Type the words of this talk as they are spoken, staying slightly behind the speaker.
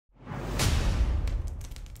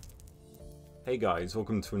Hey guys,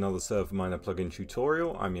 welcome to another ServerMiner plugin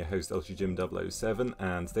tutorial. I'm your host LGJim007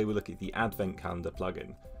 and today we look at the Advent Calendar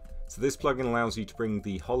plugin. So this plugin allows you to bring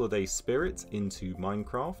the holiday spirit into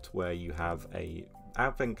Minecraft, where you have a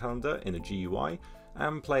Advent Calendar in a GUI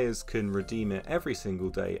and players can redeem it every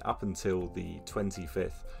single day up until the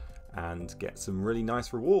 25th and get some really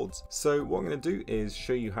nice rewards. So what I'm going to do is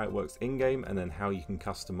show you how it works in-game and then how you can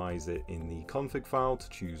customize it in the config file to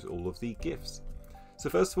choose all of the gifts. So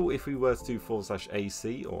first of all, if we were to do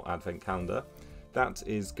 /AC or Advent Calendar, that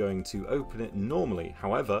is going to open it normally.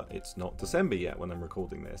 However, it's not December yet when I'm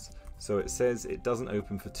recording this. So it says it doesn't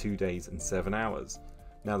open for 2 days and 7 hours.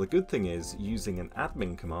 Now the good thing is, using an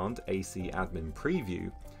admin command, AC admin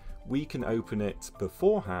preview, we can open it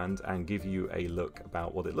beforehand and give you a look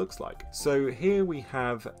about what it looks like. So here we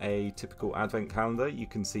have a typical advent calendar. You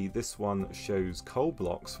can see this one shows coal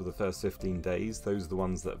blocks for the first 15 days. Those are the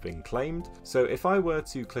ones that have been claimed. So if I were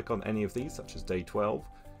to click on any of these, such as day 12,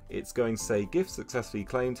 it's going to say gift successfully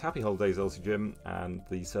claimed, happy holidays LCGym, and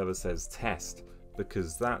the server says test,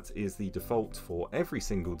 because that is the default for every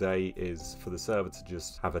single day, is for the server to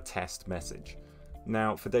just have a test message.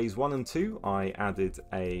 Now for days 1 and 2 I added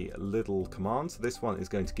a little command, so this one is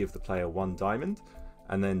going to give the player 1 diamond,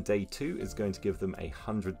 and then day 2 is going to give them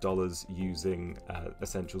 $100 using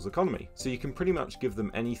Essentials Economy. So you can pretty much give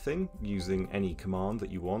them anything using any command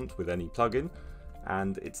that you want with any plugin,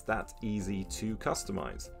 and it's that easy to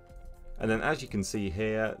customize. And then as you can see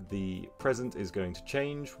here, the present is going to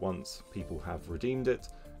change once people have redeemed it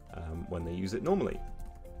when they use it normally.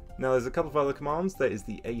 Now there's a couple of other commands. There is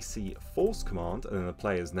the AC force command and then the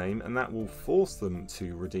player's name, and that will force them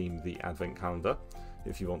to redeem the advent calendar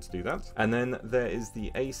if you want to do that. And then there is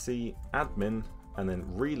the AC admin and then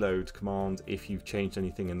reload command if you've changed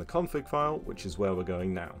anything in the config file, which is where we're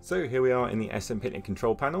going now. So here we are in the SMPitnik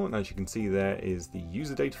control panel, and as you can see there is the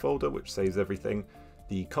user data folder which saves everything,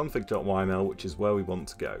 the config.yml, which is where we want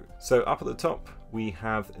to go. So up at the top we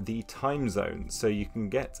have the time zone, so you can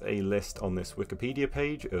get a list on this Wikipedia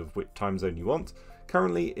page of which time zone you want.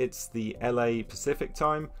 Currently it's the LA Pacific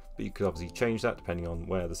time, but you could obviously change that depending on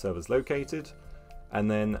where the server's located.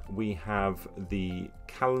 And then we have the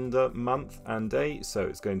calendar month and day, so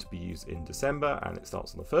it's going to be used in December and it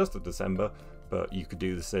starts on the 1st of December, but you could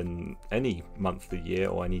do this in any month of the year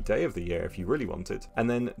or any day of the year if you really wanted. And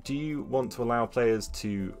then do you want to allow players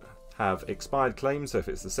to have expired claims? So if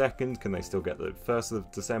it's the 2nd, can they still get the 1st of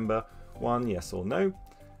December one, yes or no?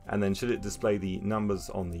 And then should it display the numbers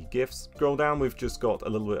on the gifts? Scroll down, we've just got a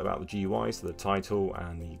little bit about the GUI, so the title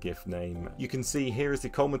and the gift name. You can see here is the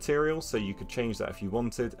coal material, so you could change that if you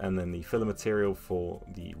wanted, and then the filler material for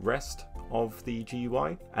the rest of the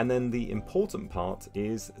GUI. And then the important part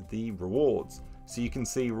is the rewards. So you can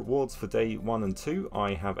see rewards for day 1 and 2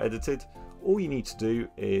 I have edited. All you need to do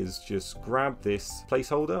is just grab this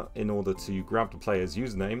placeholder in order to grab the player's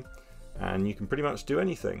username, and you can pretty much do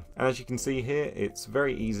anything. And as you can see here, it's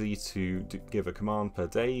very easy to give a command per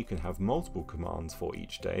day. You can have multiple commands for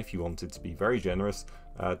each day if you wanted to be very generous.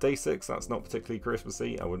 Day 6, that's not particularly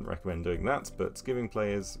Christmassy, I wouldn't recommend doing that, but giving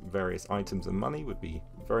players various items and money would be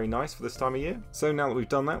very nice for this time of year. So now that we've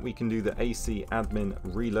done that, we can do the AC admin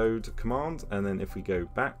reload command, and then if we go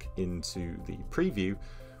back into the preview,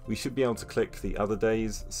 we should be able to click the other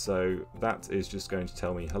days. So that is just going to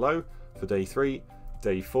tell me hello for day 3.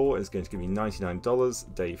 Day 4 is going to give me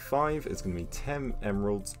 $99, day 5 is going to be 10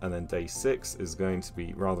 emeralds, and then day 6 is going to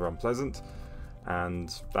be rather unpleasant,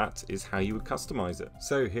 and that is how you would customize it.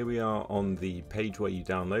 So here we are on the page where you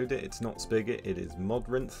download it. It's not Spigot, it is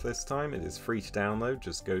Modrinth this time. It is free to download,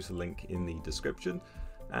 just go to the link in the description,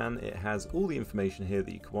 and it has all the information here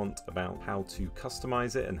that you want about how to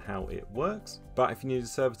customize it and how it works. But if you need a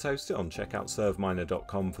server to host it on, check out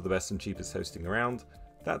ServerMiner.com for the best and cheapest hosting around.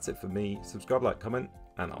 That's it for me. Subscribe, like, comment,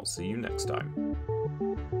 and I'll see you next time.